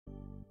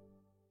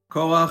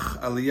Korach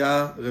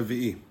Aliyah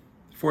Rivi'i,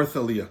 fourth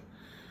Aliyah.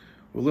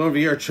 We'll learn over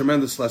here a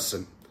tremendous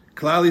lesson.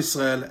 Klal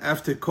Yisrael,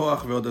 after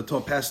Korach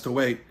Ve'odato passed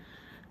away,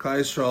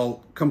 Klal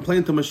Yisrael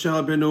complained to Moshe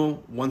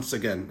Rabbeinu once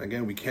again.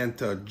 Again, we can't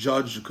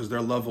judge because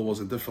their level was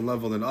a different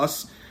level than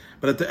us.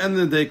 But at the end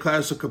of the day,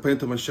 Klal Yisrael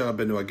complained to Moshe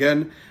Rabbeinu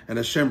again, and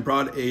Hashem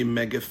brought a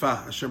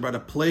megefa. Hashem brought a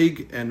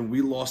plague, and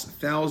we lost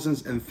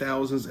thousands and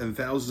thousands and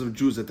thousands of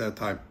Jews at that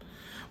time.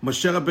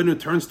 Moshe Rabbeinu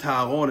turns to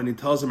Aaron and he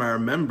tells him, I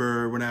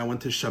remember when I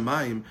went to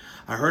Shamayim,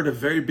 I heard a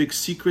very big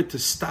secret to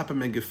stop a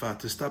megefa,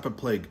 to stop a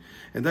plague.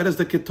 And that is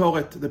the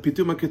ketoret, the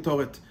pituma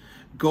ketoret.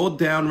 Go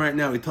down right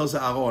now, he tells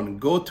Aaron,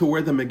 go to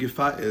where the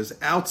megefa is,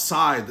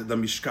 outside the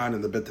Mishkan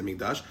and the Bet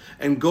HaMikdash,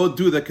 and go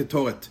do the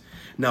ketoret.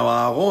 Now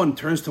Aaron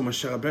turns to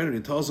Moshe Rabbeinu and he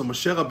tells him,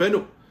 Moshe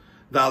Rabbeinu,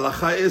 the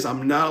halacha is,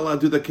 I'm not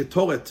allowed to do the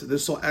ketoret,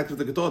 this whole act of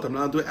the ketoret, I'm not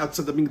allowed to do it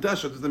outside the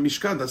Mikdash, outside the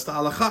Mishkan, that's the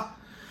halacha.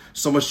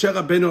 So Moshe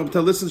Rabbeinu,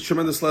 listen to this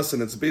tremendous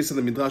lesson. It's based on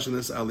the Midrash in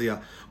this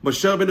Aliyah.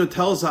 Moshe Rabbeinu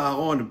tells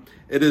Aaron,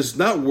 it is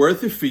not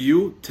worth it for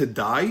you to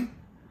die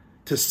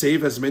to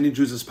save as many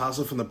Jews as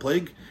possible from the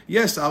plague.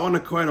 Yes, Aaron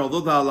HaKohen, although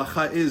the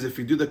halacha is, if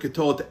you do the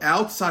ketoret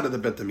outside of the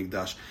Bet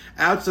HaMikdash,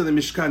 outside the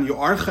Mishkan, you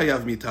are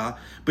chayav mitah,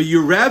 but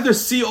you rather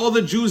see all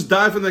the Jews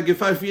die from the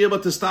Gefa if you're able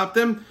to stop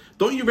them.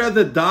 Don't you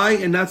rather die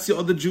and not see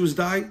all the Jews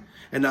die?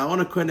 And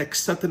Aaron HaKohen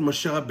accepted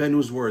Moshe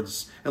Rabbeinu's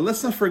words. And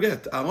let's not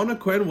forget, Aaron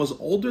HaKohen was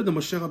older than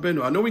Moshe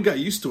Rabbeinu. I know we got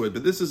used to it,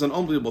 but this is an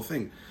unbelievable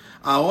thing.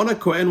 Aaron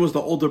HaKohen was the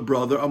older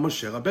brother of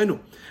Moshe Rabbeinu.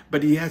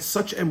 But he had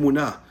such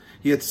emunah,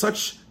 he had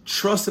such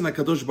trust in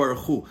HaKadosh Baruch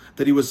Hu,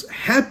 that he was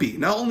happy,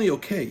 not only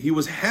okay, he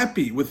was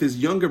happy with his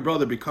younger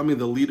brother becoming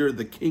the leader,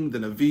 the king, the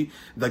Navi,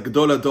 the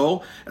Gedol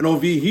Adol. And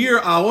over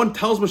here, Aaron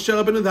tells Moshe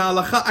Rabbeinu the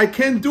halacha, I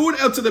can't do it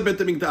outside the Bet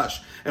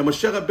HaMikdash. And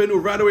Moshe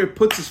Rabbeinu right away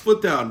puts his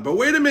foot down. But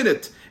wait a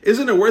minute,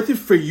 isn't it worth it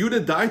for you to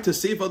die to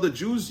save other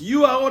Jews?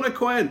 You, Aaron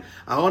HaKohen.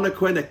 Aaron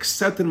HaKohen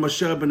accepted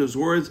Moshe Rabbeinu's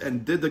words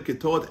and did the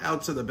ketoret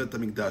outside the Bet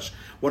HaMikdash.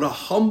 What a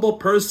humble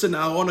person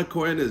Aaron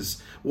HaKohen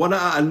is. What a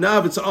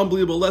anav. It's an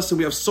unbelievable lesson.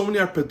 We have so many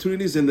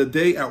opportunities in the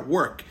day at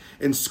work,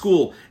 in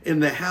school, in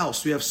the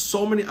house. We have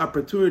so many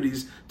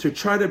opportunities to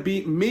try to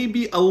be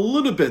maybe a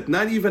little bit,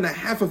 not even a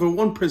half of a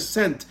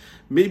 1%,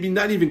 maybe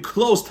not even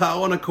close to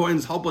Aaron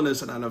HaKohen's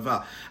humbleness and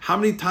anavah. How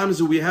many times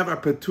do we have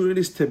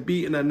opportunities to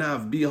be an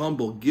anav, be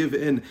humble, give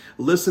in,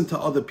 listen to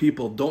other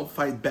people, don't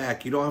fight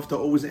back. You don't have to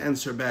always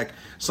answer back.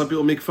 Some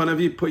people make fun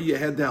of you, put your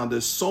head down.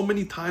 There's so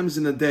many times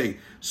in a day,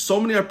 so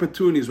many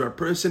opportunities where a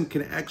person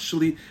can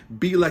actually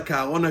be like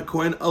Aaron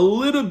HaKohen a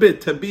little bit,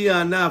 to be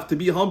anav, to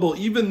be humble,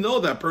 even though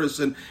that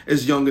person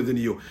is younger than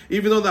you,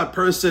 even though that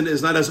person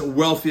is not as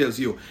wealthy as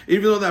you,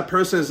 even though that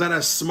person is not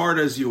as smart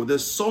as you.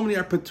 There's so many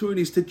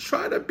opportunities to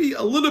try to be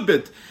a little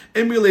bit,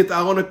 emulate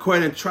Aaron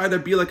HaKohen and try to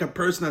be like a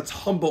person that's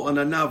humble and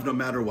anav no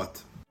matter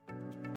what.